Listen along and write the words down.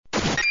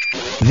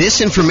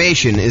This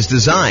information is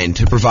designed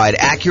to provide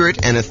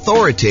accurate and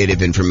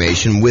authoritative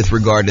information with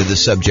regard to the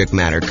subject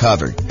matter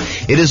covered.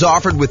 It is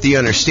offered with the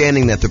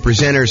understanding that the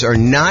presenters are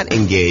not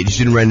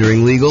engaged in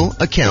rendering legal,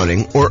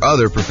 accounting, or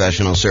other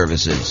professional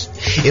services.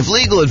 If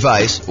legal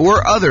advice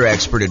or other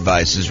expert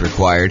advice is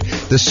required,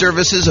 the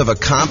services of a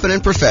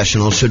competent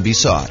professional should be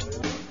sought.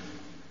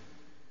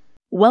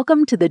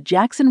 Welcome to the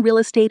Jackson Real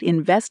Estate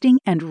Investing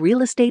and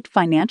Real Estate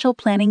Financial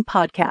Planning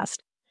Podcast.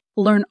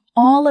 Learn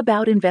all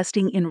about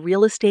investing in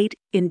real estate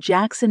in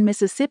Jackson,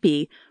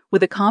 Mississippi,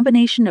 with a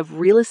combination of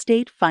real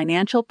estate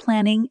financial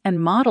planning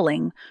and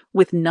modeling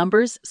with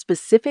numbers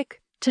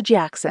specific to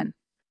Jackson,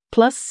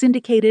 plus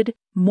syndicated,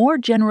 more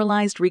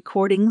generalized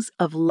recordings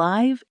of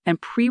live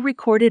and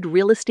pre-recorded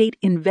real estate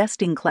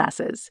investing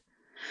classes.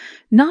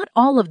 Not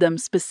all of them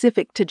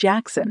specific to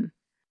Jackson.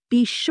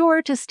 Be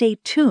sure to stay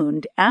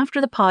tuned after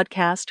the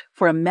podcast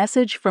for a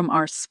message from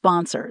our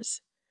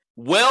sponsors.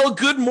 Well,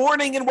 good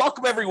morning and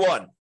welcome,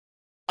 everyone.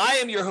 I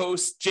am your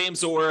host,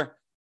 James Orr,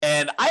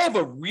 and I have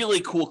a really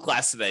cool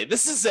class today.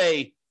 This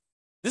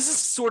is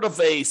sort of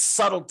a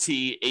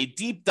subtlety, a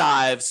deep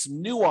dive,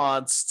 some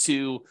nuance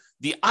to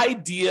the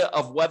idea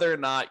of whether or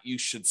not you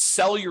should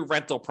sell your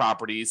rental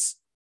properties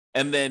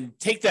and then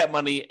take that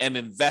money and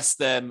invest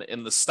them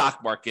in the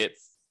stock market,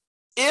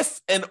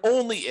 if and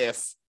only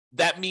if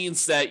that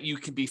means that you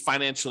can be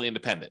financially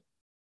independent.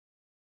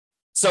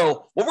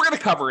 So what we're going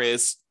to cover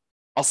is,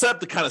 I'll set up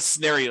the kind of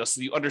scenario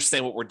so you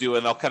understand what we're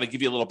doing. I'll kind of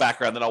give you a little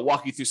background, then I'll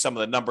walk you through some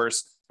of the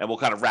numbers and we'll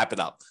kind of wrap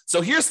it up.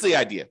 So here's the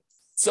idea.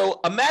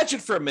 So imagine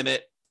for a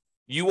minute,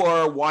 you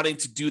are wanting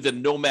to do the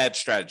nomad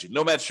strategy.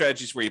 Nomad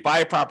strategy is where you buy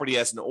a property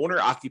as an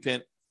owner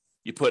occupant.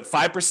 You put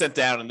 5%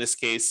 down in this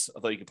case,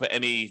 although you can put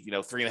any,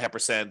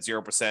 3.5%,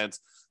 0%,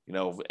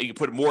 you can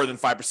put more than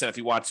 5% if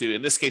you want to.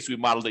 In this case, we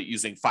modeled it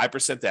using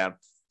 5% down.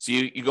 So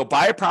you go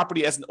buy a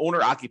property as an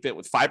owner occupant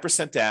with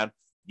 5% down.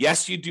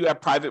 Yes, you do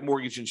have private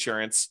mortgage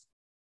insurance,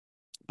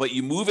 but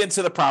you move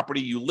into the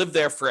property, you live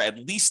there for at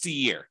least a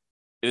year.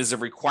 It is a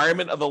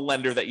requirement of the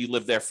lender that you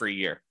live there for a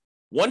year.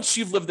 Once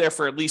you've lived there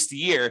for at least a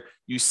year,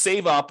 you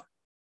save up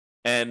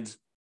and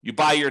you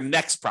buy your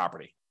next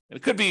property. And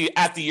it could be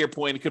at the year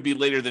point, it could be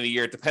later than a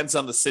year. It depends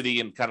on the city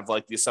and kind of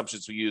like the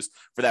assumptions we use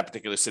for that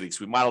particular city.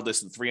 So we modeled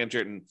this in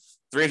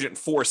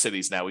 304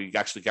 cities now. We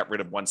actually got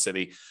rid of one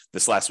city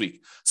this last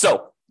week.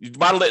 So you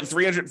modeled it in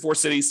 304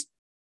 cities.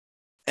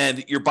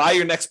 And you buy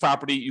your next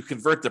property, you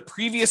convert the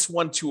previous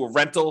one to a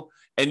rental,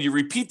 and you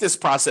repeat this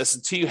process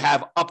until you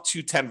have up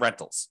to 10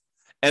 rentals.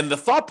 And the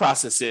thought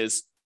process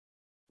is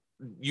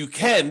you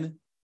can,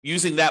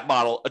 using that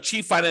model,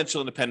 achieve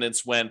financial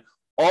independence when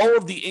all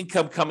of the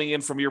income coming in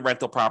from your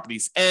rental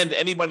properties and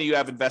any money you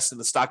have invested in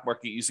the stock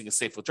market using a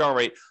safe withdrawal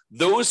rate,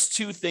 those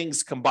two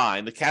things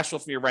combined, the cash flow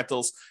from your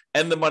rentals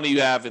and the money you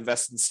have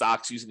invested in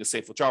stocks using a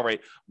safe withdrawal rate,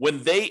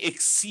 when they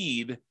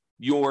exceed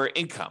your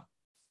income,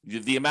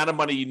 the amount of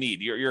money you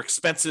need, your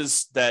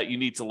expenses that you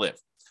need to live.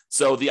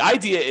 So the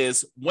idea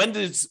is, when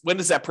does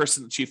that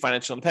person achieve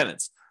financial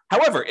independence?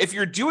 However, if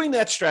you're doing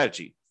that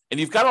strategy and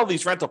you've got all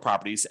these rental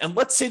properties, and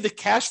let's say the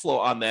cash flow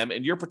on them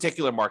in your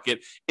particular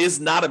market is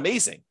not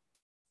amazing,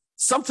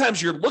 sometimes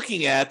you're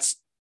looking at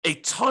a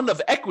ton of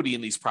equity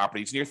in these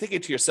properties and you're thinking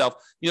to yourself,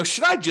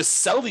 should I just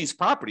sell these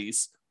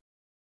properties,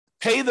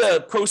 pay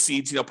the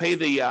proceeds, pay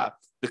the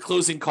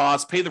closing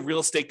costs, pay the real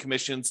estate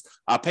commissions,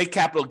 pay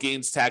capital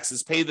gains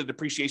taxes, pay the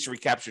depreciation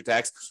recapture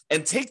tax,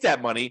 and take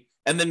that money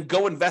and then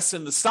go invest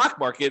in the stock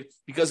market?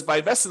 Because if I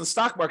invest in the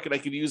stock market, I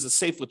can use a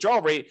safe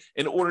withdrawal rate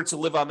in order to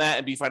live on that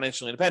and be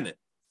financially independent.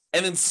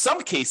 And in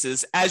some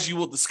cases, as you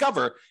will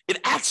discover, it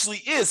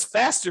actually is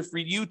faster for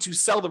you to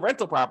sell the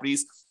rental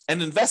properties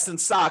and invest in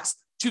stocks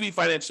to be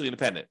financially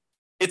independent.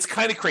 It's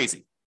kind of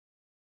crazy.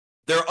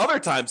 There are other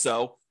times,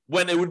 though,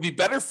 when it would be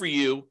better for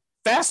you,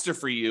 faster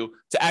for you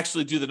to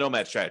actually do the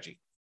nomad strategy.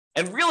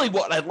 And really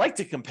what I'd like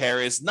to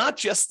compare is not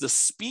just the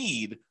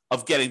speed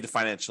of getting to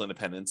financial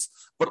independence,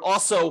 but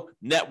also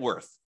net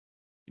worth.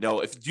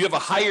 If you have a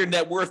higher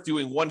net worth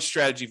doing one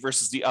strategy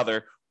versus the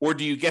other, or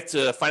do you get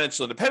to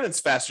financial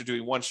independence faster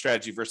doing one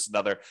strategy versus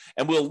another?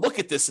 And we'll look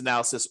at this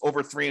analysis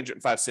over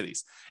 305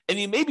 cities. And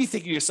you may be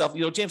thinking to yourself,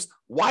 James,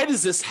 why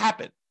does this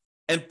happen?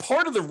 And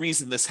part of the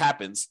reason this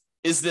happens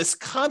is this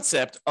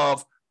concept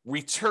of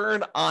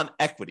return on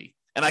equity.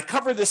 And I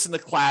covered this in the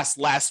class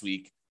last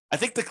week. I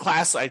think the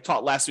class I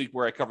taught last week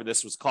where I covered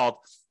this was called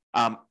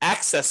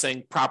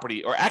accessing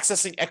property or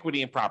accessing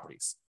equity in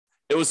properties.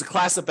 It was a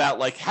class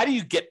about how do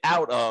you get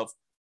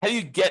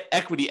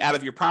equity out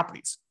of your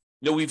properties?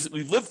 We've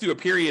lived through a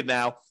period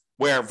now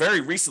where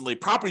very recently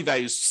property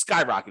values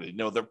skyrocketed.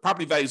 The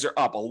property values are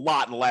up a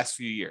lot in the last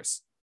few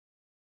years.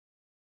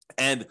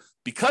 And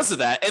because of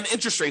that, and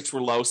interest rates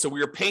were low, so we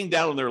were paying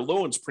down on their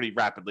loans pretty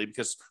rapidly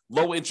because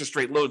low interest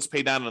rate loans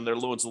pay down on their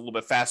loans a little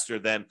bit faster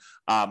than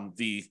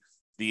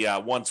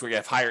the ones where you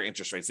have higher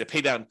interest rates. They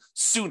pay down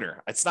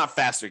sooner. It's not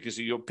faster because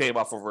you pay them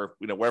off over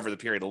wherever the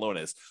period of loan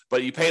is,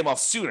 but you pay them off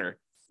sooner.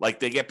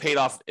 Like they get paid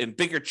off in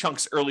bigger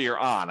chunks earlier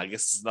on. I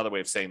guess is another way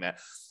of saying that.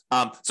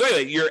 So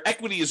anyway, your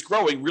equity is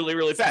growing really,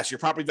 really fast. Your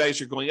property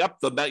values are going up.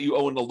 The amount you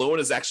owe in a loan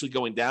is actually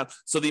going down.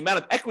 So the amount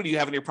of equity you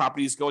have in your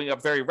property is going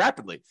up very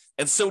rapidly.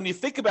 And so when you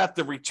think about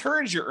the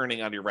returns you're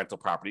earning on your rental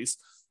properties,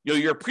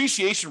 your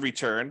appreciation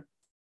return,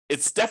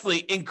 it's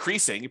definitely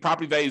increasing. Your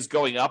property value is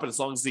going up. And as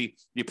long as the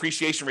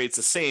appreciation rate is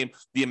the same,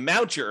 the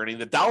amount you're earning,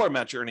 the dollar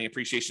amount you're earning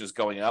appreciation is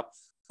going up.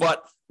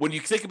 But when you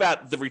think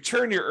about the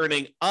return you're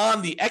earning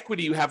on the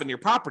equity you have in your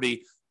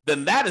property,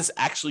 then that is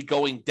actually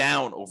going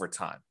down over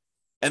time.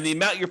 And the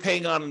amount you're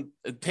paying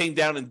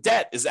down in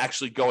debt is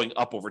actually going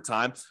up over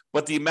time.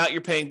 But the amount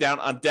you're paying down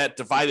on debt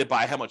divided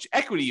by how much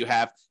equity you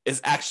have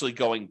is actually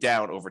going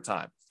down over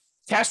time.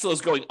 Cash flow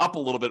is going up a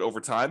little bit over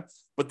time,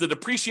 but the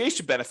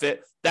depreciation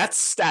benefit, that's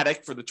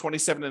static for the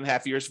 27 and a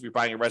half years if you're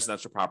buying a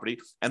residential property.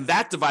 And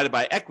that divided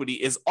by equity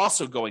is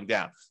also going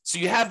down. So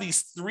you have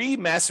these three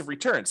massive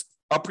returns: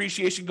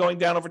 appreciation going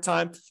down over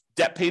time,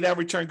 debt pay down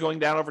return going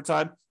down over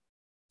time,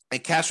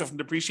 and cash flow from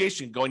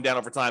depreciation going down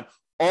over time,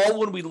 all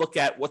when we look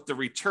at what the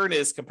return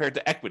is compared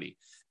to equity.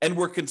 And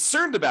we're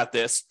concerned about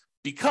this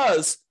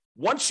because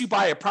once you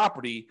buy a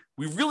property,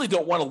 we really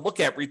don't want to look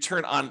at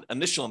return on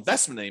initial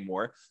investment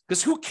anymore,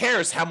 because who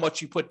cares how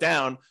much you put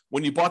down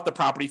when you bought the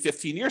property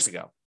 15 years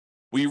ago?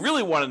 What you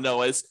really want to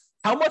know is,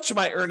 how much am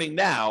I earning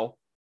now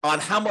on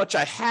how much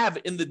I have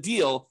in the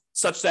deal,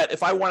 such that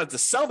if I wanted to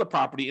sell the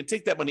property and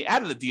take that money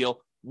out of the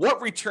deal,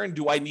 what return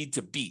do I need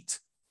to beat?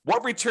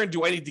 What return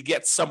do I need to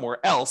get somewhere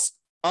else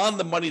on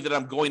the money that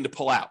I'm going to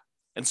pull out?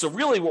 And so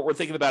really what we're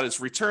thinking about is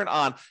return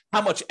on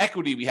how much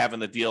equity we have in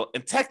the deal.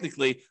 And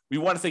technically, we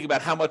want to think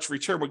about how much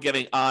return we're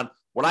getting on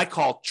what I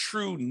call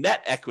true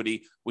net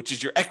equity, which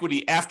is your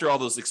equity after all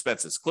those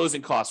expenses: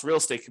 closing costs, real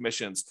estate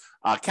commissions,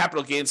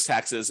 capital gains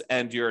taxes,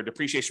 and your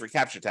depreciation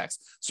recapture tax.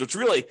 So it's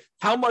really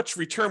how much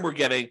return we're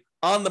getting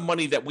on the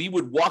money that we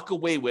would walk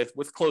away with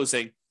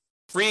closing,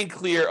 free and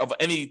clear of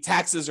any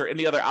taxes or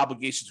any other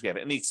obligations we have,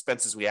 any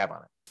expenses we have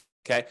on it.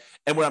 Okay.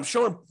 And what I'm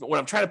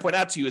trying to point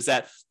out to you is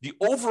that the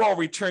overall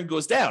return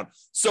goes down.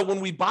 So when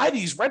we buy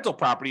these rental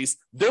properties,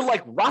 they're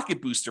like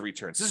rocket booster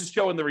returns. This is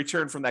showing the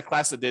return from that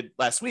class I did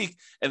last week,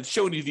 and it's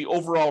showing you the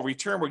overall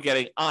return we're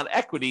getting on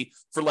equity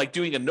for like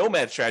doing a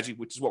nomad strategy,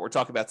 which is what we're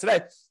talking about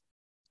today.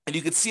 And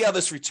you can see how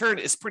this return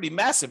is pretty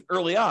massive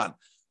early on.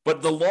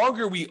 But the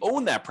longer we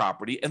own that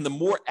property and the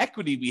more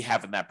equity we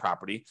have in that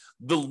property,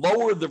 the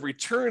lower the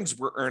returns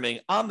we're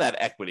earning on that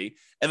equity,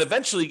 and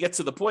eventually get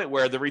to the point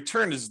where the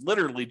return is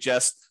literally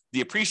just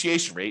the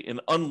appreciation rate, an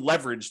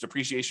unleveraged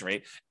appreciation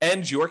rate,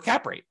 and your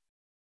cap rate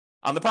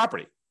on the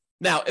property.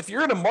 Now, if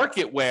you're in a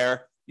market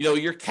where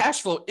your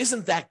cash flow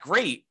isn't that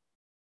great,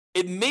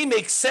 it may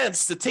make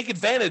sense to take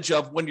advantage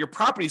of when your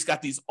property's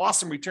got these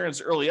awesome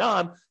returns early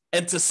on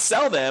and to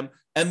sell them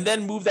and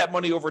then move that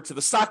money over to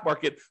the stock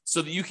market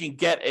so that you can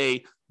get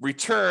a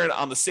return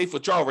on the safe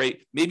withdrawal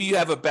rate. Maybe you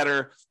have a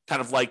better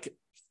kind of like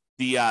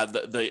the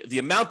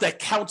amount that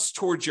counts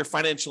towards your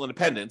financial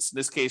independence. In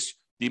this case,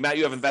 the amount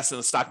you have invested in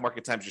the stock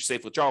market times your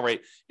safe withdrawal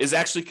rate is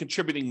actually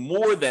contributing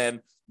more than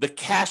the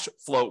cash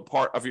flow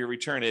part of your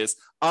return is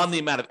on the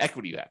amount of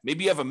equity you have.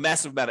 Maybe you have a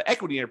massive amount of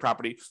equity in your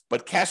property,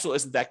 but cash flow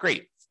isn't that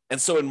great.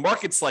 And so in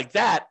markets like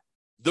that,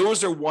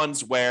 those are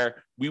ones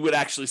where we would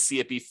actually see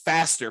it be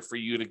faster for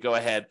you to go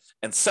ahead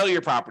and sell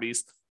your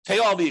properties, pay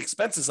all the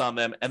expenses on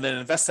them, and then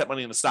invest that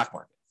money in the stock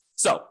market.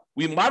 So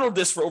we modeled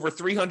this for over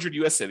 300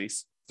 U.S.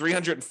 cities.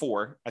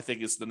 304, I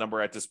think, is the number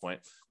at this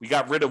point. We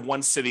got rid of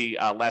one city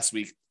last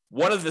week.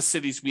 One of the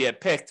cities we had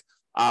picked,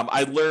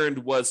 I learned,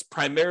 was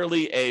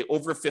primarily a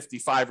over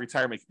 55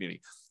 retirement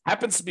community.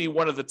 Happens to be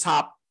one of the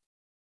top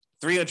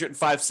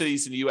 305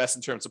 cities in the U.S.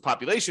 in terms of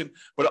population,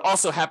 but it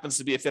also happens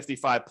to be a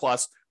 55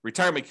 plus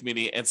retirement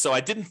community. And so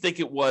I didn't think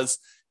it was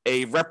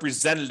a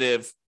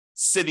representative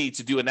city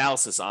to do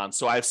analysis on.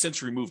 So I've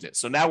since removed it.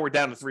 So now we're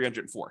down to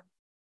 304.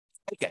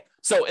 Okay.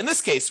 So in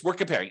this case, we're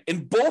comparing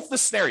in both the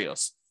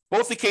scenarios,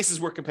 both the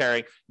cases we're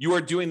comparing, you are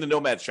doing the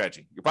nomad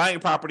strategy. You're buying a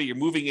property, you're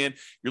moving in,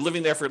 you're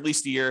living there for at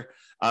least a year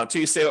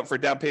until you save up for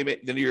a down payment.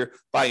 Then you're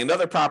buying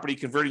another property,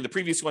 converting the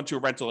previous one to a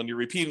rental, and you're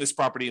repeating this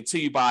property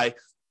until you buy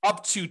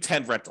up to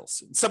 10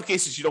 rentals. In some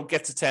cases, you don't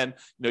get to 10.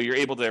 You're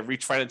able to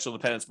reach financial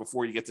independence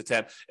before you get to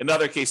 10. In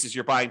other cases,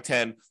 you're buying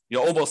 10,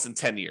 almost in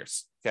 10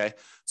 years. Okay.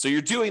 So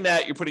you're doing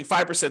that. You're putting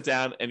 5%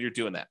 down and you're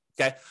doing that.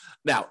 Okay.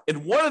 Now,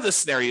 in one of the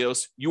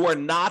scenarios, you are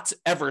not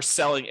ever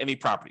selling any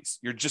properties.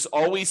 You're just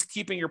always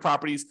keeping your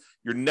properties.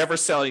 You're never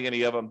selling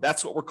any of them.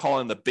 That's what we're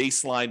calling the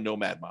baseline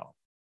nomad model.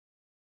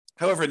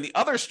 However, in the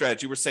other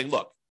strategy, we're saying,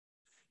 look,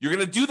 you're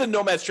going to do the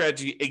nomad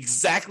strategy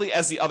exactly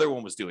as the other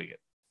one was doing it.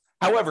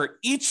 However,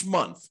 each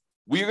month,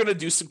 we are going to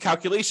do some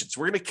calculations.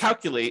 We're going to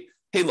calculate,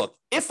 hey, look,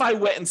 if I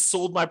went and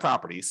sold my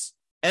properties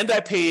and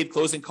I paid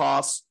closing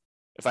costs,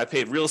 if I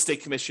paid real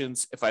estate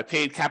commissions, if I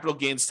paid capital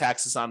gains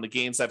taxes on the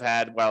gains I've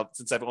had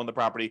since I've owned the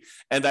property,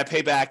 and I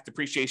pay back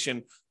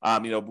depreciation,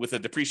 with a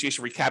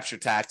depreciation recapture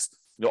tax,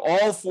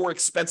 all four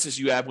expenses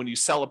you have when you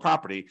sell a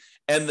property,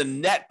 and the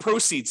net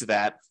proceeds of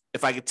that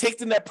if I could take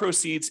the net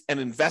proceeds and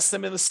invest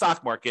them in the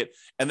stock market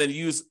and then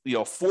use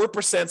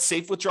 4%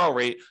 safe withdrawal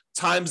rate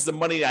times the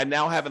money I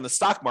now have in the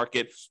stock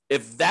market,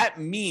 if that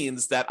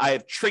means that I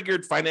have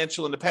triggered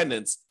financial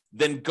independence,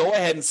 then go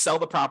ahead and sell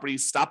the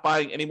properties, stop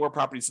buying any more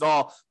properties at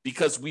all,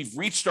 because we've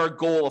reached our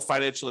goal of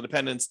financial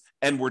independence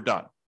and we're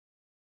done.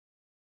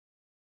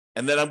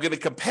 And then I'm going to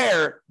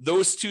compare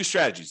those two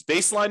strategies,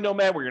 baseline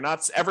Nomad, where you're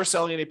not ever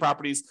selling any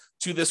properties,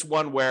 to this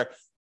one where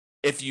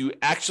if you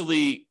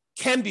actually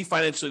can be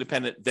financially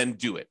independent, then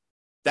do it.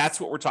 That's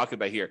what we're talking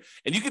about here.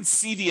 And you can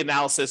see the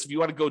analysis if you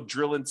want to go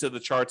drill into the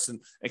charts and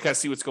kind of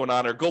see what's going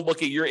on, or go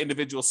look at your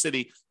individual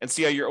city and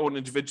see how your own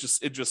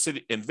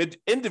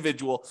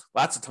individual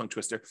lots of tongue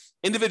twister,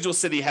 individual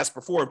city has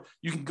performed.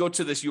 You can go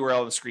to this URL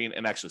on the screen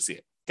and actually see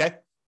it. Okay.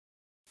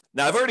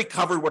 Now, I've already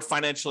covered what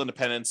financial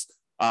independence.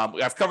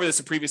 I've covered this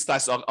in previous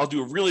classes. I'll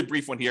do a really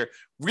brief one here.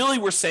 Really,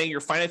 we're saying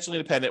you're financially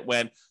independent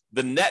when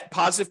the net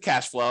positive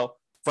cash flow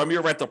from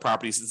your rental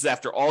properties is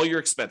after all your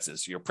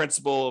expenses, your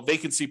principal,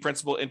 vacancy,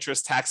 principal,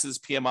 interest, taxes,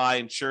 PMI,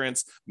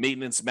 insurance,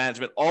 maintenance,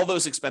 management, all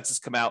those expenses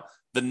come out.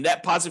 The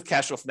net positive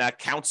cash flow from that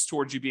counts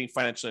towards you being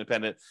financially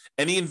independent.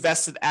 Any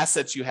invested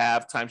assets you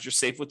have times your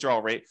safe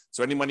withdrawal rate.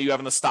 So any money you have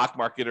in the stock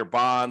market or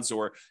bonds,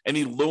 or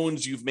any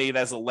loans you've made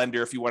as a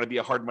lender, if you want to be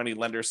a hard money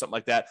lender or something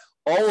like that,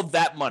 all of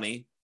that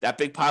money, that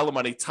big pile of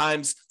money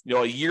times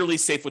a yearly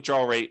safe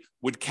withdrawal rate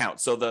would count.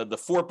 So the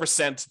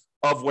 4%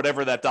 of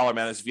whatever that dollar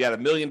amount is, if you had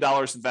 $1 million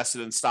invested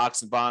in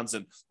stocks and bonds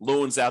and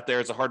loans out there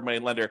as a hard money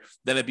lender,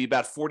 then it'd be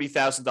about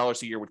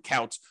 $40,000 a year would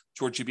count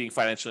towards you being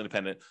financially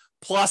independent,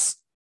 plus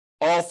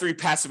all three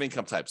passive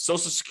income types: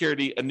 Social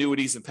Security,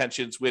 annuities, and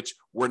pensions, which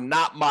we're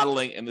not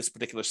modeling in this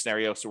particular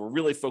scenario. So we're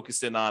really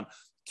focused in on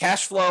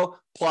cash flow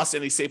plus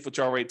any safe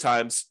withdrawal rate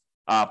times,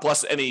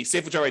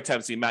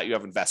 the amount you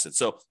have invested.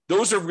 So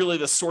those are really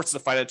the sorts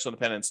of financial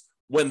independence.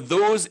 When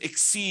those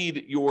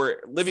exceed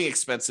your living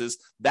expenses,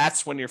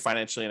 that's when you're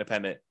financially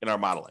independent in our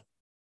modeling.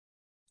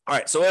 All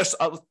right, so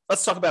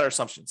let's talk about our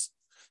assumptions.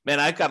 Man,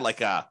 I've got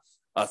like a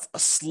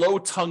slow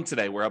tongue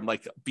today where I'm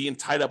like being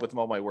tied up with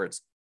all my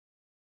words.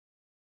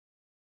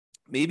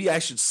 Maybe I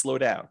should slow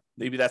down.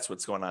 Maybe that's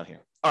what's going on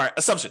here. All right,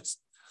 assumptions.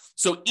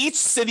 So each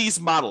city's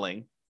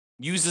modeling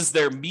uses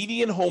their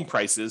median home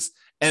prices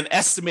and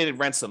estimated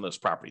rents on those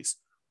properties.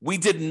 We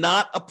did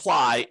not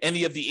apply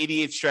any of the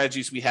 88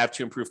 strategies we have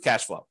to improve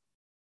cash flow.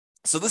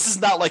 So this is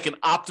not like an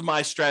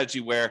optimized strategy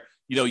where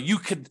you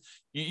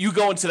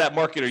go into that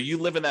market, or you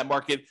live in that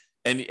market,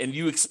 and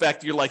you're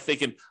like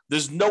thinking,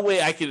 there's no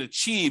way I can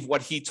achieve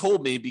what he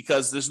told me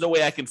because there's no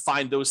way I can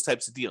find those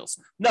types of deals.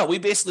 No, we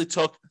basically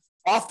took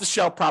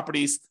off-the-shelf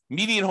properties,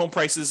 median home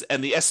prices,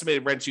 and the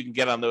estimated rents you can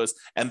get on those,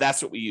 and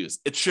that's what we use.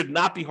 It should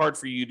not be hard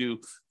for you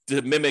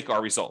to mimic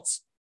our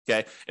results.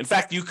 Okay. In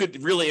fact, you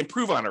could really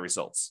improve on our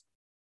results.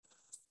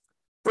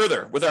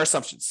 Further, with our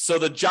assumptions. So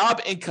the job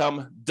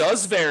income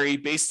does vary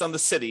based on the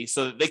city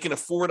so that they can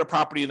afford a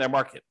property in their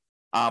market.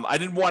 I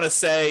didn't want to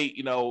say,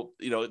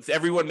 if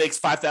everyone makes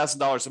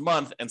 $5,000 a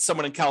month and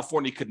someone in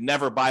California could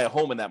never buy a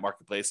home in that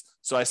marketplace.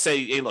 So I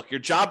say, hey, look,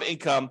 your job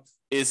income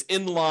is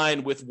in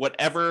line with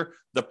whatever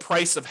the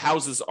price of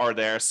houses are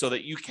there so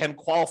that you can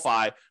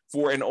qualify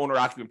for an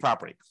owner-occupant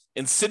property.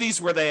 In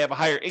cities where they have a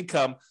higher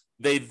income,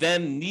 they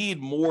then need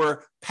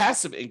more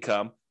passive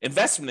income,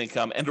 investment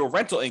income, and or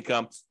rental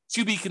income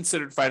to be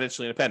considered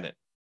financially independent.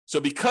 So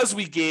because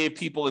we gave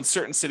people in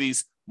certain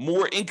cities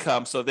more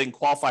income so they can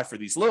qualify for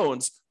these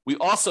loans, we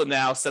also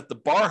now set the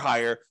bar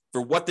higher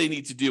for what they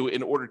need to do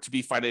in order to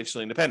be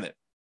financially independent.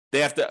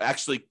 They have to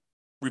actually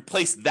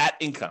replace that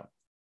income.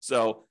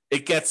 So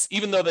it gets,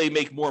 even though they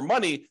make more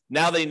money,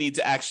 now they need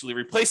to actually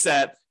replace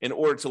that in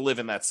order to live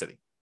in that city.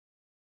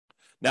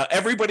 Now,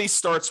 everybody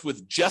starts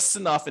with just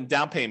enough in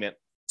down payment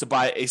to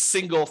buy a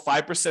single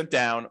 5%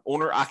 down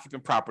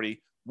owner-occupant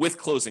property with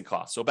closing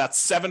costs. So about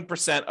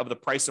 7% of the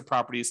price of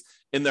properties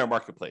in their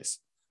marketplace.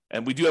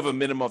 And we do have a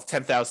minimum of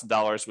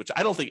 $10,000, which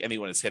I don't think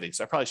anyone is hitting.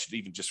 So I probably should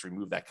even just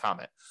remove that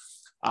comment.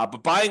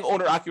 But buying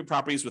owner-occupant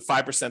properties with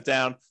 5%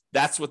 down,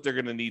 that's what they're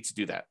going to need to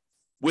do that.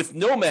 With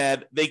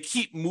Nomad, they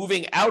keep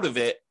moving out of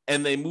it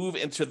and they move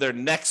into their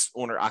next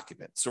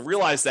owner-occupant. So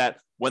realize that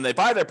when they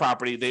buy their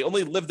property, they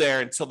only live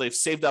there until they've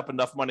saved up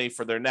enough money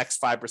for their next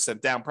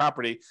 5% down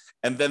property,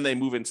 and then they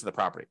move into the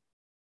property.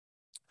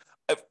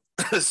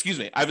 Excuse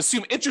me. I've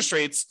assumed interest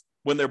rates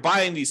when they're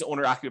buying these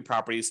owner-occupant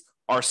properties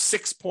are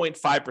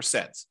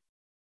 6.5%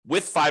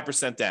 with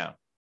 5% down.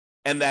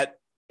 And that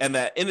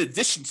in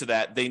addition to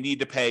that, they need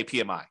to pay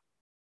PMI,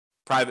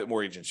 private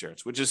mortgage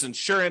insurance, which is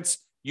insurance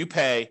you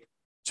pay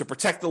to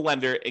protect the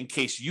lender in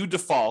case you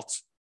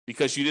default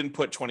because you didn't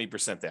put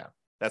 20% down.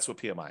 That's what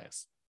PMI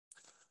is.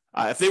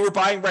 If they were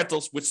buying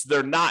rentals, which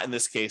they're not in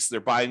this case, they're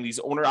buying these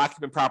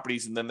owner-occupant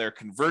properties and then they're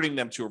converting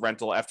them to a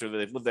rental after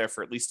they've lived there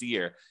for at least a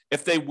year.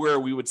 If they were,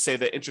 we would say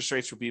that interest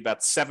rates would be about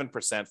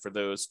 7% for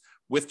those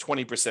with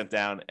 20%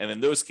 down. And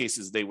in those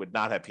cases, they would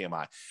not have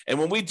PMI. And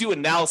when we do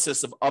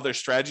analysis of other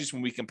strategies,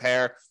 when we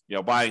compare,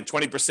 buying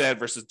 20%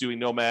 versus doing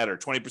Nomad, or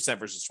 20%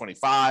 versus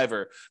 25,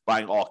 or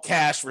buying all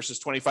cash versus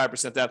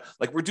 25% down,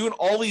 like we're doing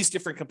all these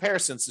different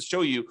comparisons to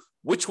show you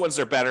which ones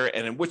are better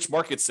and in which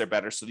markets they're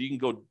better, so that you can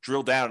go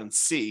drill down and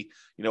see,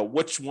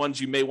 which ones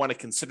you may want to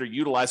consider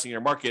utilizing in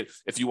your market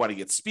if you want to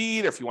get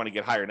speed or if you want to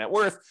get higher net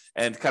worth,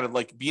 and kind of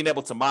like being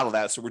able to model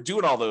that. So we're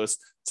doing all those.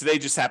 Today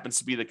just happens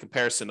to be the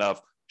comparison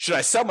of, should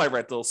I sell my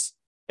rentals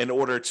in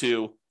order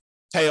to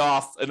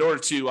invest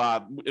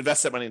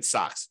that money in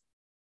stocks?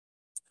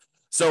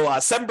 So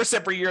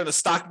 7% per year in the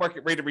stock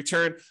market rate of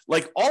return,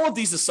 like all of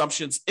these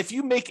assumptions, if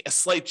you make a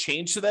slight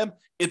change to them,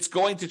 it's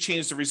going to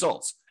change the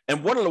results.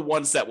 And one of the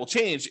ones that will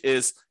change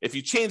is if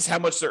you change how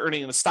much they're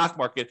earning in the stock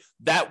market,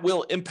 that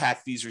will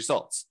impact these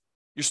results.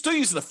 You're still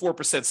using the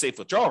 4% safe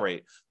withdrawal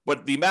rate,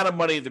 but the amount of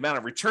money, the amount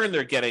of return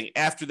they're getting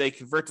after they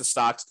convert to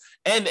stocks,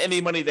 and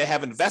any money they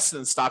have invested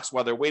in stocks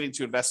while they're waiting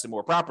to invest in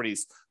more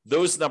properties,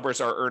 those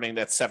numbers are earning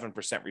that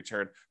 7%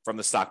 return from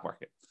the stock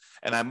market.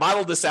 And I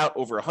modeled this out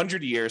over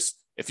 100 years.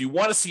 If you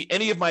want to see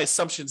any of my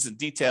assumptions in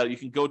detail, you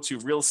can go to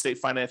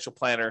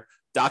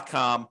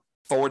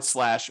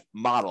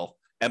realestatefinancialplanner.com/model,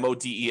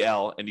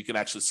 MODEL, and you can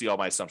actually see all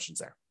my assumptions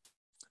there.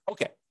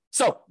 Okay,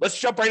 so let's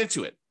jump right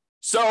into it.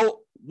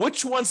 So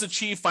which ones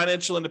achieve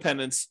financial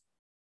independence?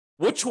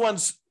 Which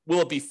ones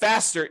will it be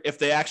faster if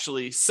they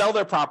actually sell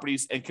their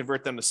properties and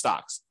convert them to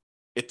stocks?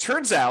 It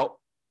turns out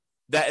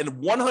that in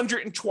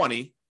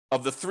 120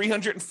 of the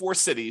 304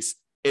 cities,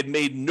 it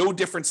made no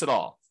difference at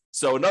all.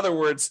 So in other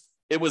words,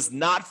 it was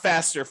not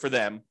faster for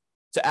them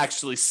to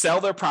actually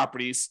sell their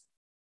properties,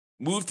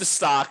 move to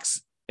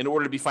stocks in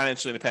order to be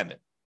financially independent.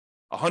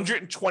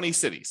 120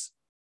 cities,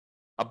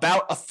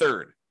 about a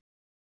third.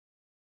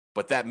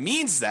 But that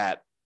means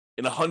that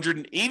in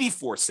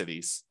 184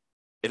 cities,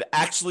 it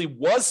actually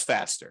was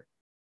faster.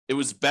 It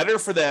was better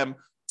for them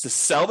to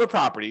sell their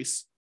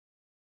properties,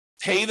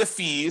 pay the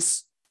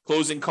fees,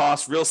 closing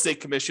costs, real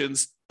estate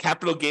commissions,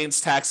 capital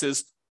gains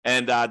taxes,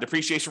 and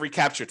depreciation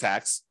recapture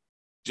tax.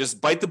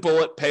 Just bite the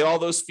bullet, pay all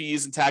those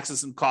fees and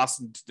taxes and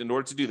costs in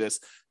order to do this.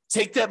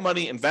 Take that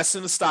money, invest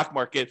in the stock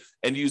market,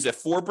 and use a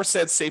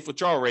 4% safe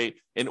withdrawal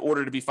rate in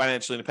order to be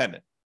financially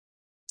independent.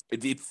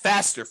 It'd be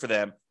faster for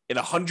them in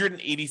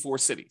 184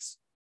 cities.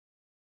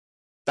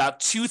 About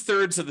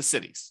 2/3 of the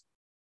cities.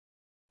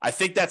 I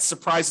think that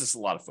surprises a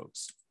lot of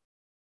folks.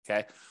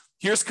 Okay.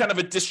 Here's kind of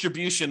a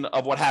distribution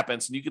of what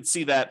happens. And you can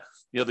see that,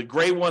 the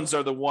gray ones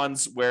are the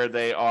ones where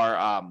they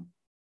are,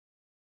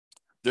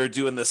 they're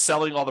doing the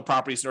selling all the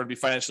properties in order to be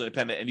financially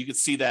independent. And you can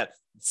see that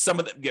some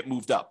of them get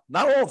moved up.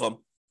 Not all of them,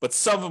 but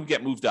some of them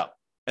get moved up.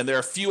 And there are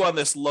a few on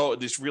this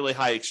really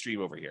high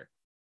extreme over here.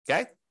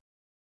 Okay.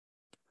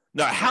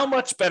 Now, how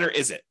much better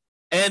is it?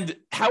 And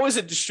how is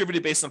it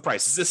distributed based on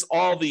price? Is this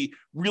all the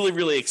really,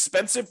 really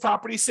expensive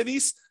property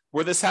cities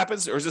where this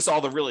happens? Or is this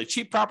all the really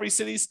cheap property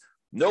cities?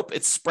 Nope,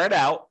 it's spread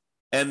out.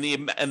 And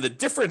the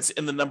difference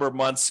in the number of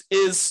months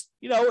is,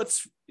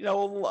 it's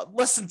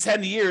less than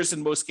 10 years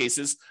in most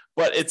cases,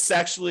 but it's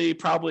actually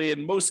probably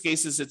in most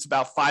cases, it's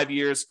about 5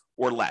 years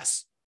or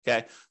less.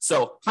 Okay.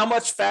 So how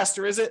much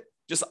faster is it?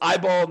 Just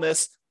eyeballing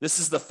this. This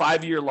is the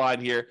 5-year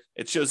line here.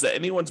 It shows that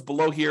anyone's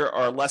below here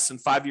are less than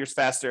 5 years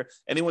faster.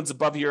 Anyone's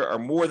above here are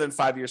more than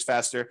 5 years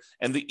faster.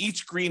 And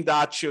each green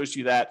dot shows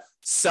you that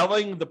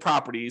selling the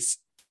properties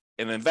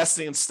and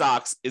investing in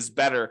stocks is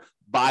better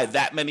by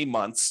that many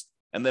months.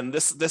 And then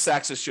this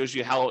axis shows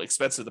you how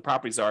expensive the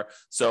properties are.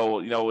 So,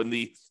 in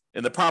the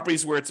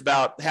properties where it's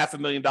about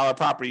 $500,000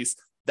 properties,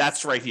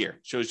 that's right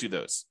here, shows you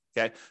those.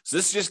 Okay. So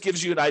this just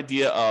gives you an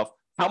idea of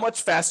how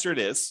much faster it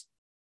is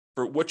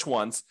for which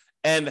ones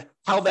and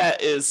how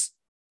that is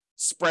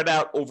spread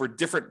out over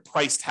different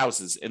priced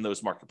houses in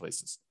those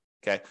marketplaces.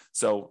 Okay.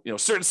 So,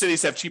 certain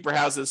cities have cheaper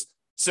houses,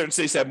 certain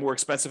cities have more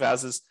expensive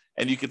houses,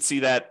 and you can see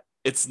that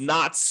it's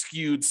not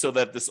skewed so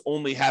that this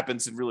only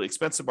happens in really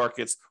expensive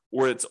markets,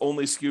 or it's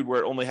only skewed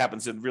where it only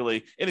happens in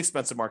really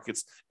inexpensive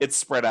markets. It's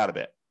spread out a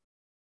bit.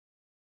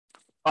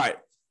 All right.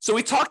 So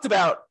we talked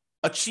about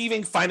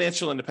achieving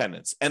financial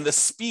independence and the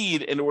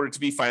speed in order to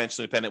be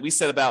financially independent. We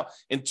said about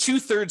in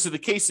 2/3 of the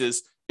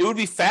cases, it would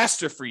be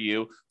faster for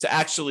you to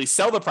actually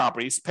sell the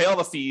properties, pay all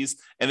the fees,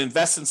 and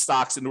invest in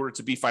stocks in order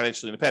to be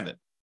financially independent.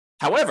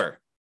 However,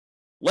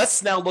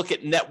 let's now look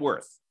at net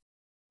worth,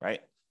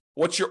 right?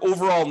 What's your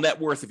overall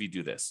net worth if you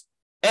do this?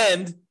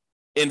 And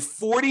in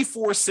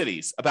 44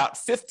 cities, about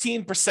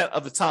 15%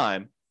 of the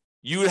time,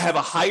 you would have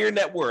a higher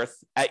net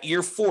worth at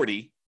year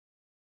 40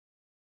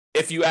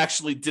 if you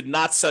actually did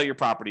not sell your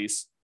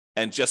properties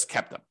and just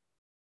kept them.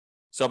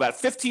 So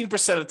about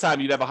 15% of the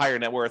time, you'd have a higher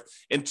net worth.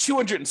 In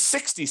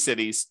 260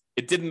 cities,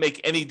 it didn't make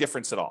any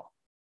difference at all.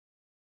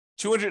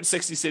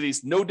 260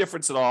 cities, no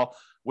difference at all.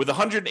 With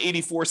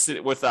 184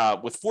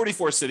 with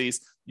 44 cities,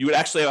 you would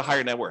actually have a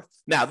higher net worth.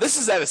 Now, this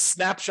is at a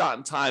snapshot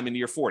in time in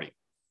year 40.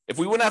 If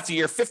we went out to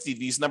year 50,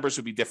 these numbers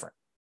would be different,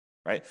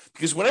 right?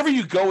 Because whenever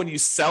you go and you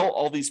sell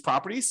all these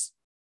properties,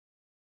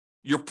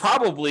 you're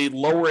probably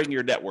lowering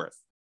your net worth.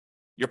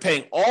 You're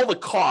paying all the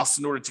costs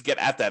in order to get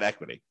at that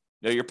equity.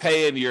 You're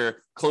paying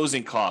your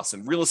closing costs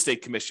and real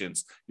estate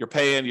commissions. You're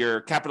paying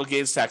your capital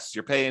gains taxes.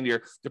 You're paying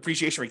your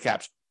depreciation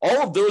recapture.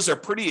 All of those are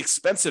pretty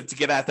expensive to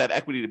get at that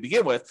equity to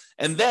begin with.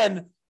 And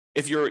then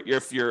if you're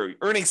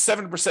earning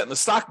 7% in the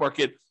stock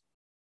market,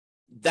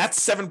 that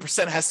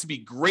 7% has to be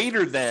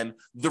greater than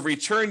the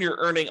return you're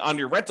earning on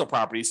your rental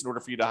properties in order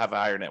for you to have a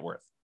higher net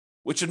worth,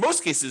 which in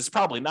most cases is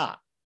probably not.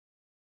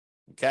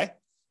 Okay?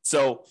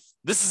 So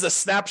this is a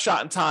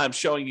snapshot in time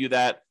showing you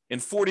that in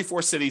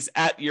 44 cities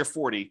at year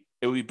 40,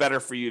 it would be better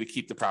for you to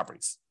keep the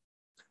properties.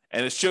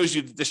 And it shows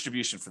you the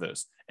distribution for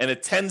those. And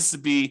it tends to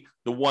be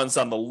the ones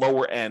on the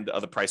lower end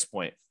of the price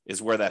point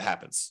is where that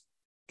happens.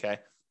 Okay?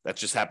 That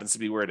just happens to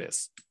be where it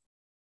is.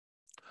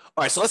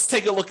 All right, so let's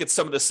take a look at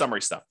some of the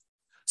summary stuff.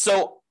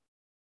 So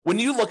when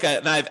you look at it,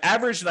 and I have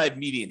average and I have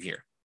median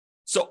here.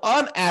 So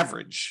on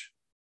average,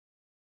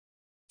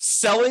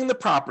 selling the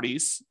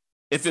properties,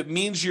 if it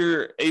means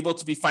you're able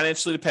to be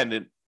financially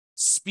independent,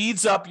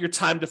 speeds up your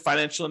time to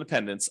financial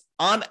independence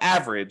on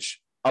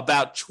average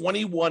about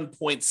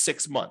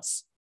 21.6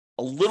 months,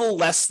 a little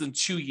less than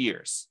 2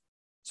 years.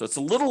 So it's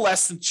a little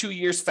less than 2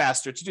 years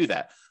faster to do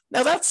that.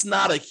 Now, that's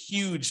not a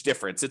huge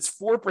difference. It's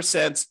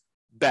 4%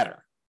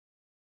 better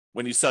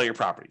when you sell your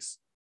properties,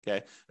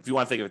 okay? If you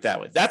want to think of it that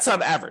way. That's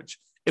on average.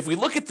 If we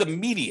look at the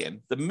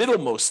median, the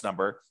middlemost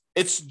number,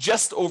 it's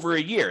just over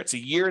a year. It's a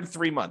year and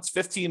 3 months,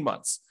 15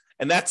 months.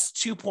 And that's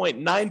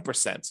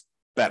 2.9%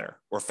 better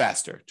or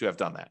faster to have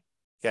done that,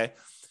 okay?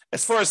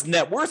 As far as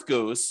net worth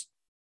goes,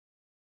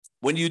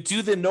 when you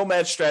do the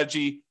Nomad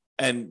strategy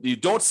and you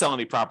don't sell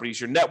any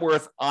properties, your net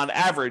worth on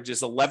average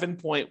is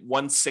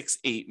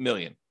 $11.168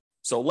 million.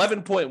 So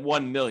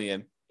 $11.1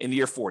 million in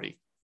year 40.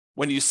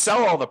 When you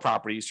sell all the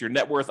properties, your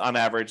net worth on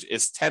average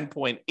is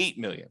 $10.8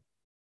 million,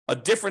 a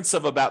difference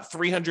of about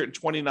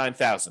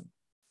 $329,000.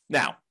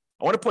 Now,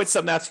 I want to point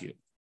something out to you.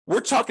 We're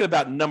talking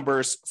about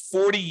numbers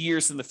 40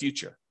 years in the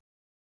future.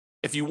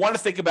 If you want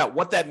to think about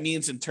what that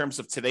means in terms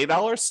of today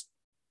dollars,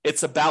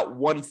 it's about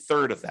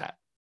 1/3 of that.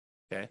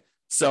 Okay.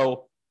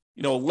 So,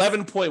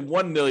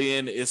 11.1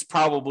 million is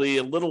probably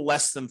a little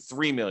less than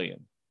 3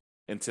 million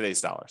in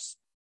today's dollars.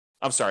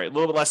 I'm sorry, a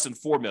little less than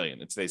 4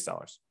 million in today's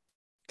dollars.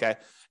 Okay.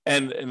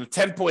 And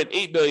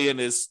 10.8 million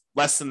is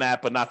less than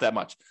that, but not that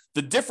much.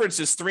 The difference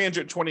is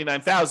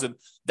 329,000.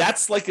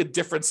 That's like a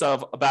difference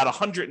of about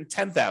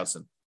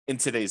 110,000 in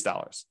today's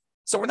dollars.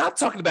 So we're not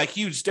talking about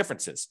huge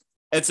differences.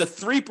 It's a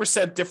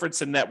 3%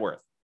 difference in net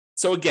worth.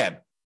 So again,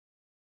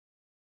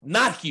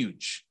 not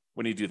huge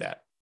when you do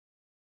that.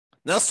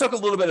 Now let's talk a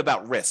little bit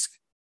about risk.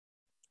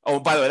 Oh,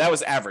 by the way, that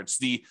was average.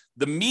 The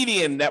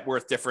median net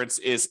worth difference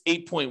is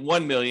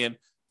 8.1 million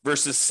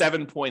versus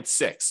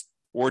 7.6,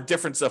 or a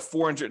difference of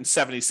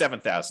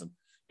 477,000.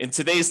 In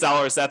today's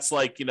dollars, that's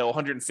like,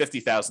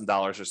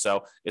 $150,000 or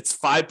so. It's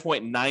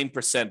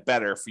 5.9%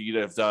 better for you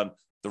to have done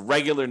the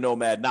regular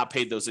Nomad, not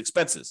paid those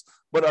expenses.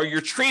 But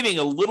you're trading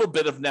a little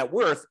bit of net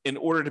worth in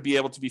order to be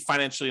able to be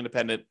financially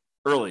independent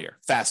earlier,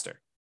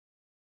 faster.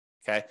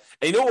 Okay.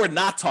 And what we're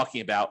not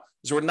talking about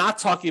is we're not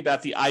talking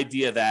about the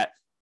idea that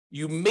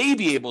you may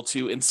be able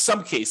to, in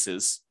some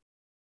cases,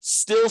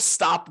 still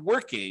stop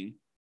working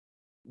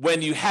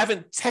when you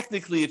haven't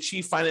technically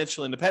achieved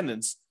financial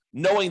independence,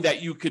 knowing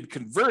that you could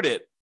convert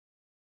it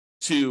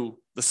to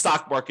the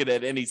stock market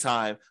at any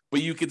time,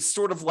 but you could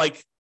sort of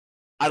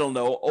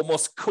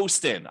almost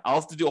coast in. I'll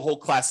have to do a whole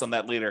class on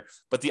that later.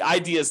 But the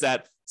idea is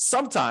that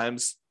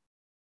sometimes,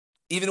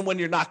 even when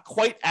you're not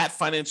quite at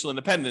financial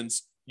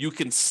independence, you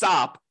can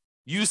stop,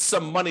 use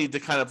some money to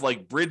kind of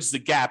bridge the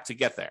gap to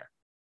get there.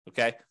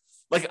 Okay.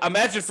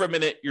 Imagine for a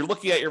minute, you're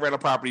looking at your rental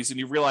properties and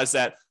you realize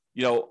that,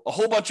 a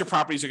whole bunch of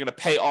properties are going to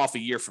pay off a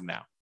year from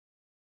now,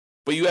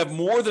 but you have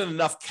more than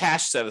enough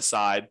cash set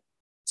aside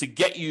to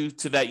get you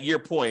to that year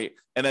point.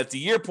 And at the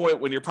year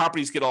point, when your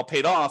properties get all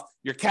paid off,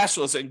 your cash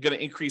flows are going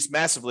to increase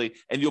massively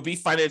and you'll be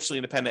financially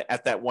independent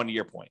at that 1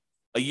 year point,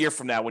 a year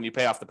from now when you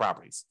pay off the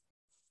properties.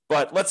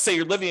 But let's say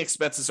your living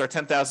expenses are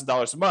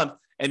 $10,000 a month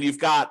and you've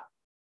got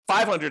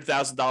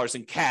 $500,000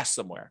 in cash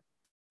somewhere.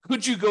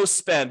 Could you go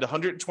spend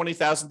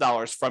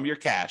 $120,000 from your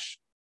cash,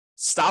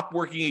 stop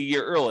working a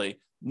year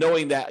early,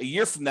 knowing that a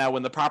year from now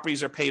when the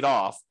properties are paid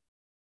off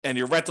and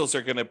your rentals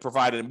are going to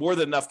provide more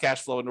than enough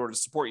cash flow in order to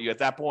support you at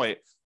that point,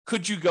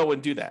 could you go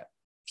and do that?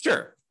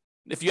 Sure.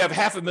 If you have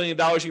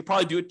 $500,000, you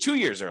probably do it 2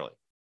 years early,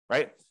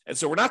 right? And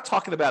so we're not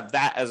talking about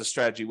that as a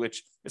strategy,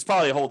 which is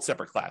probably a whole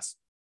separate class.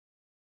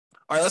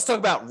 All right, let's talk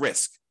about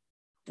risk.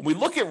 When we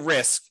look at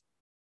risk,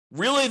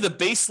 really the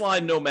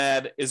baseline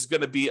Nomad is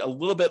going to be a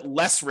little bit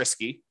less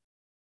risky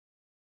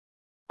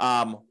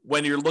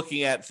when you're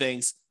looking at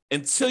things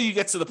until you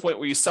get to the point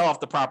where you sell off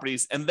the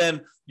properties and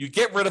then you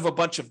get rid of a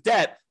bunch of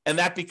debt, and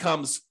that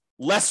becomes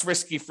less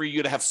risky for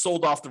you to have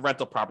sold off the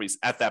rental properties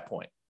at that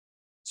point.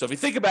 So if you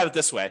think about it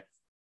this way,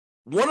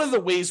 one of the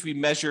ways we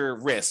measure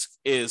risk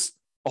is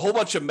a whole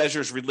bunch of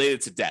measures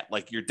related to debt,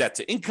 like your debt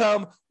to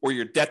income or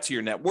your debt to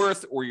your net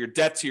worth or your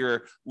debt to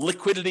your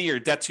liquidity or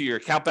debt to your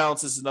account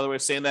balance is another way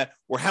of saying that,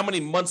 or how many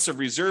months of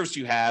reserves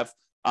you have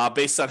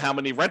based on how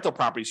many rental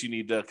properties you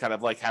need to kind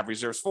of have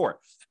reserves for.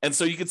 And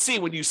so you can see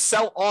when you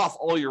sell off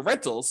all your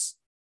rentals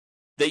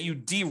that you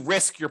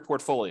de-risk your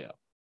portfolio.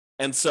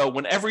 And so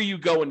whenever you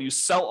go and you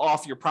sell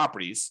off your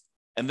properties,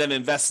 and then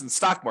invest in the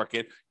stock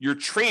market, you're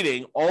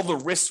trading all the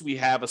risks we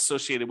have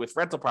associated with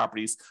rental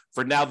properties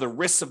for now the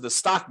risks of the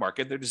stock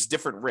market. They're just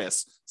different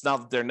risks. It's not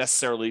that they're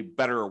necessarily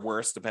better or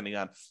worse, depending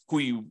on who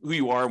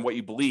you are and what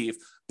you believe.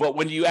 But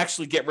when you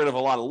actually get rid of a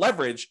lot of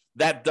leverage,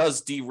 that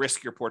does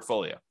de-risk your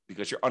portfolio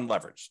because you're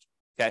unleveraged.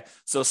 Okay.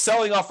 So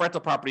selling off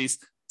rental properties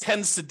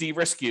tends to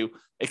de-risk you,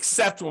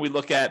 except when we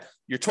look at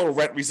your total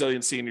rent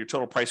resiliency and your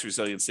total price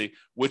resiliency,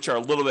 which are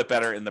a little bit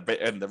better in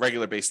the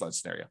regular baseline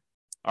scenario.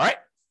 All right.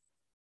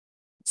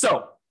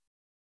 So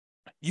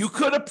you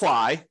could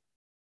apply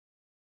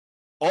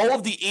all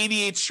of the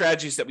 88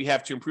 strategies that we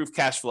have to improve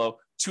cash flow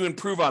to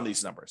improve on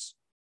these numbers.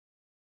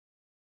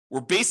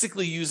 We're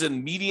basically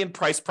using median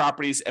price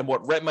properties and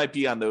what rent might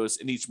be on those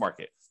in each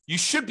market. You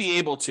should be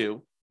able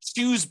to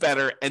choose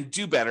better and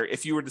do better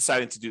if you were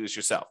deciding to do this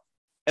yourself.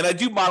 And I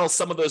do model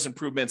some of those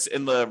improvements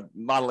in the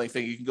modeling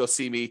thing. You can go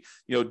see me,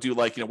 do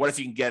like, what if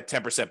you can get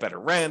 10% better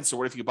rents, or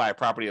what if you buy a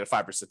property at a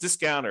 5%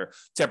 discount or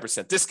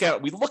 10%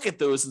 discount? We look at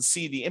those and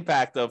see the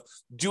impact of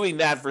doing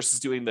that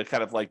versus doing the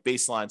kind of like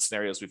baseline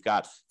scenarios we've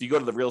got. If you go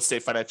to the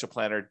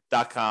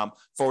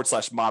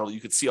realestatefinancialplanner.com/model, you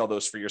can see all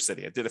those for your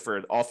city. I did it for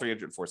all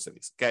 304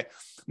 cities. Okay.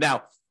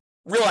 Now,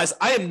 realize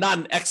I am not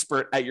an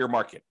expert at your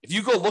market. If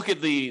you go look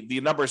at the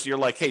numbers and you're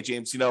like, hey,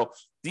 James,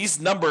 these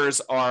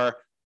numbers are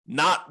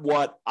not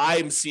what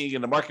I'm seeing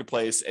in the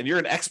marketplace, and you're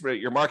an expert at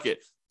your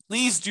market,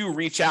 please do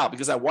reach out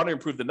because I want to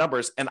improve the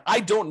numbers. And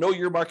I don't know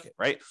your market,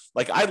 right?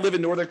 Like I live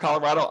in Northern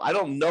Colorado. I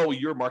don't know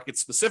your market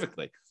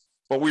specifically,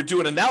 but we're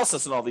doing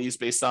analysis on all these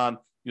based on,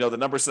 the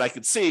numbers that I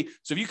could see.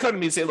 So if you come to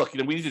me and say, look,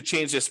 we need to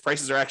change this,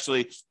 prices are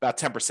actually about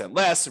 10%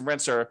 less and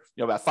rents are,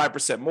 about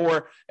 5%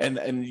 more.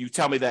 And you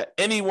tell me that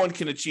anyone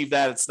can achieve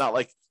that. It's not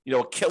like,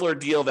 a killer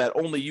deal that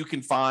only you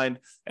can find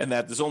and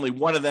that there's only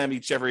one of them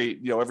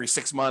every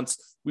 6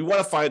 months. We want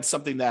to find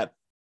something that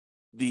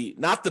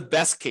not the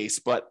best case,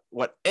 but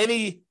what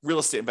any real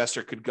estate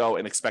investor could go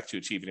and expect to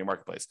achieve in your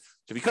marketplace.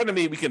 So if you come to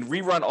me, we can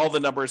rerun all the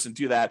numbers and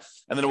do that.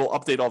 And then we'll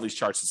update all these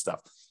charts and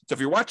stuff. So if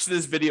you're watching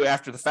this video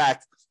after the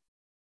fact,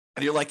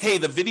 and you're like, hey,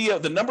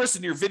 the numbers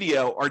in your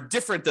video are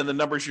different than the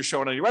numbers you're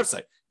showing on your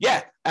website.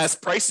 Yeah, as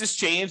prices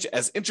change,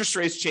 as interest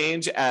rates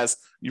change, as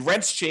your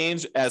rents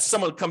change, as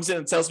someone comes in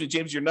and tells me,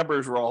 James, your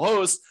numbers are all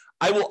hosed,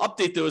 I will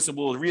update those and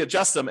we'll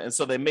readjust them. And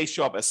so they may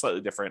show up as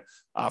slightly different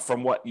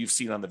from what you've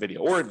seen on the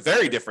video, or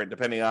very different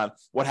depending on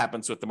what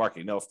happens with the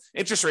market. If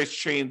interest rates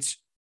change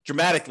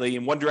dramatically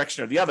in one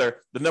direction or the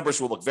other, the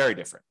numbers will look very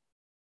different.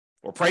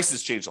 Or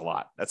prices change a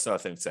lot. That's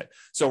another thing to say.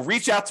 So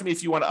reach out to me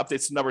if you want to update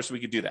some numbers so we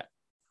can do that.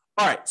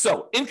 All right.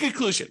 So in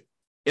conclusion,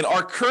 in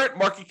our current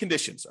market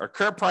conditions, our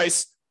current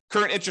price,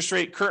 current interest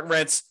rate, current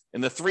rents in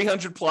the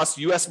 300 plus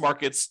US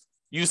markets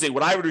using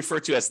what I would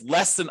refer to as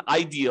less than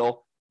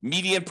ideal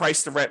median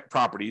price to rent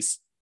properties,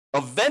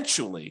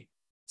 eventually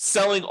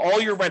selling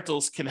all your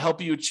rentals can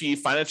help you achieve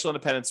financial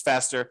independence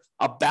faster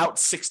about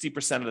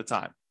 60% of the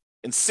time.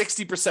 In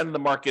 60% of the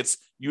markets,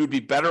 you would be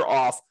better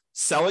off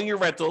selling your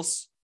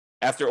rentals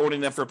after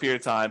owning them for a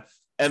period of time,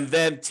 and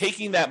then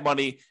taking that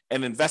money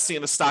and investing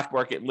in the stock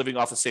market and living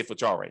off a safe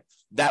withdrawal rate.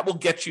 That will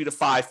get you to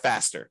 5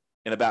 faster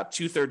in about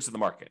 2/3 of the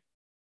market,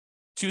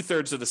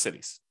 2/3 of the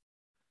cities.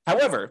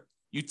 However,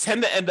 you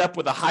tend to end up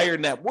with a higher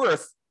net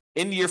worth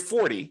in year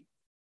 40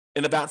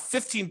 in about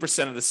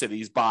 15% of the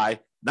cities by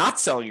not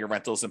selling your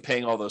rentals and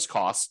paying all those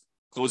costs,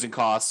 closing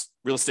costs,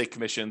 real estate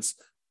commissions,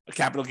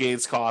 capital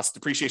gains costs,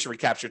 depreciation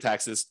recapture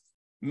taxes,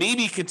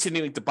 maybe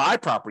continuing to buy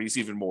properties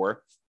even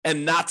more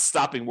and not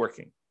stopping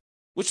working.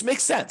 Which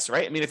makes sense,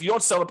 right? I mean, if you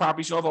don't sell the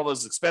properties, you don't have all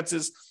those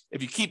expenses.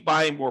 If you keep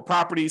buying more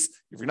properties,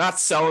 if you're not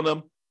selling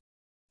them,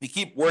 you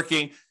keep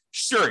working,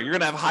 sure, you're going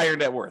to have higher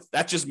net worth.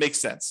 That just makes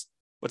sense.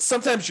 But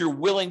sometimes you're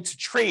willing to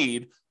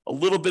trade a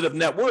little bit of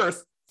net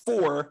worth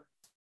for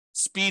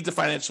speed to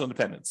financial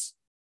independence.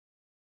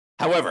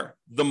 However,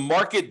 the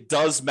market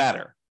does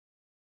matter.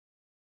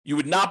 You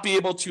would not be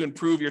able to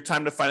improve your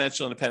time to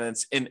financial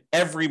independence in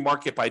every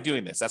market by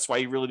doing this. That's why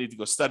you really need to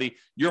go study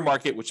your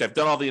market, which I've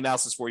done all the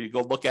analysis for you. Go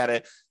look at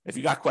it. If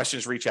you got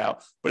questions, reach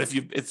out. But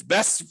it's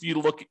best for you to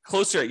look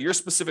closer at your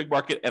specific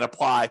market and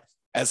apply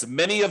as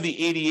many of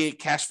the 88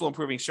 cash flow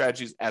improving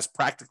strategies as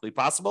practically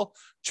possible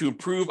to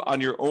improve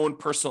on your own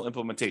personal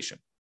implementation.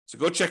 So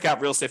go check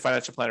out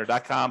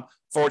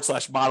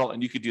realestatefinancialplanner.com/model,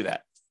 and you could do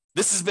that.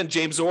 This has been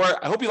James Orr.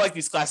 I hope you like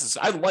these classes.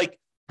 I like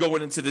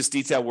going into this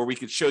detail where we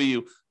could show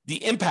you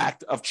the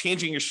impact of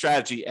changing your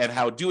strategy and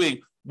how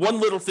doing one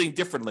little thing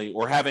differently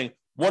or having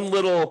one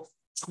little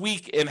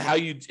tweak in how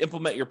you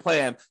implement your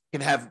plan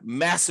can have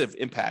massive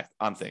impact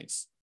on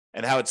things,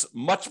 and how it's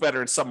much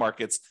better in some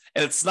markets.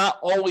 And it's not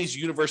always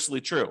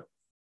universally true,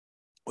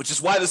 which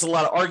is why there's a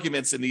lot of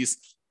arguments in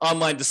these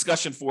online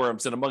discussion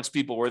forums and amongst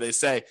people where they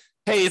say,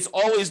 hey, it's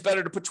always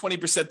better to put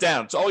 20%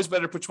 down. It's always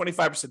better to put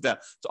 25% down.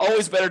 It's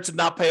always better to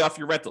not pay off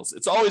your rentals.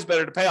 It's always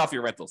better to pay off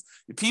your rentals.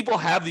 People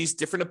have these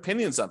different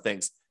opinions on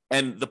things.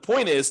 And the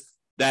point is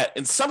that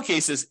in some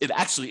cases, it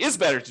actually is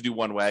better to do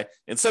one way.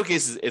 In some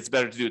cases, it's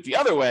better to do it the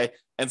other way.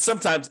 And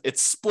sometimes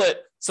it's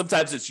split.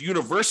 Sometimes it's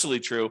universally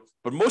true,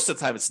 but most of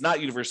the time it's not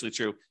universally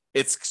true.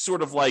 It's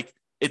sort of like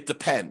It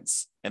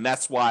depends. And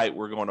that's why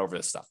we're going over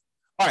this stuff.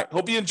 All right.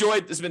 Hope you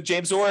enjoyed. This has been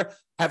James Orr.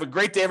 Have a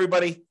great day,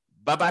 everybody.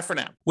 Bye-bye for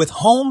now. With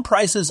home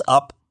prices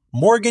up,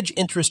 mortgage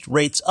interest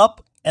rates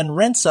up, and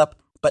rents up,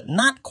 but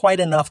not quite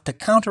enough to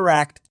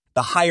counteract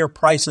the higher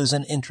prices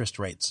and interest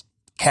rates,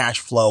 cash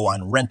flow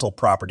on rental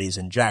properties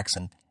in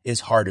Jackson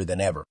is harder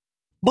than ever.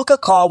 Book a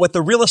call with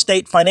the Real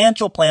Estate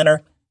Financial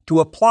Planner to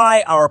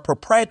apply our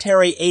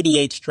proprietary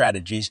 88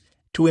 strategies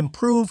to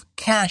improve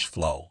cash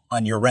flow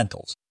on your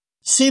rentals.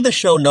 See the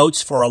show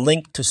notes for a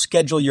link to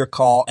schedule your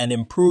call and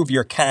improve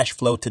your cash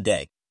flow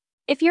today.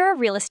 If you're a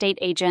real estate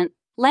agent,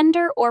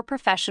 lender, or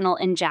professional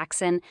in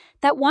Jackson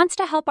that wants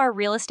to help our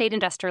real estate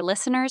investor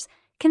listeners,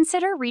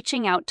 consider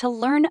reaching out to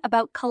learn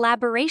about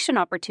collaboration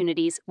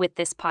opportunities with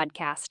this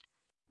podcast.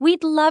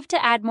 We'd love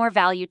to add more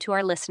value to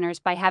our listeners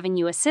by having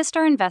you assist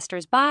our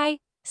investors buy,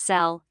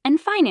 sell,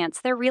 and finance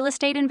their real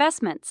estate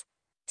investments.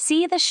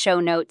 See the show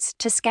notes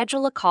to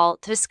schedule a call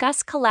to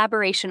discuss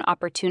collaboration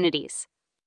opportunities.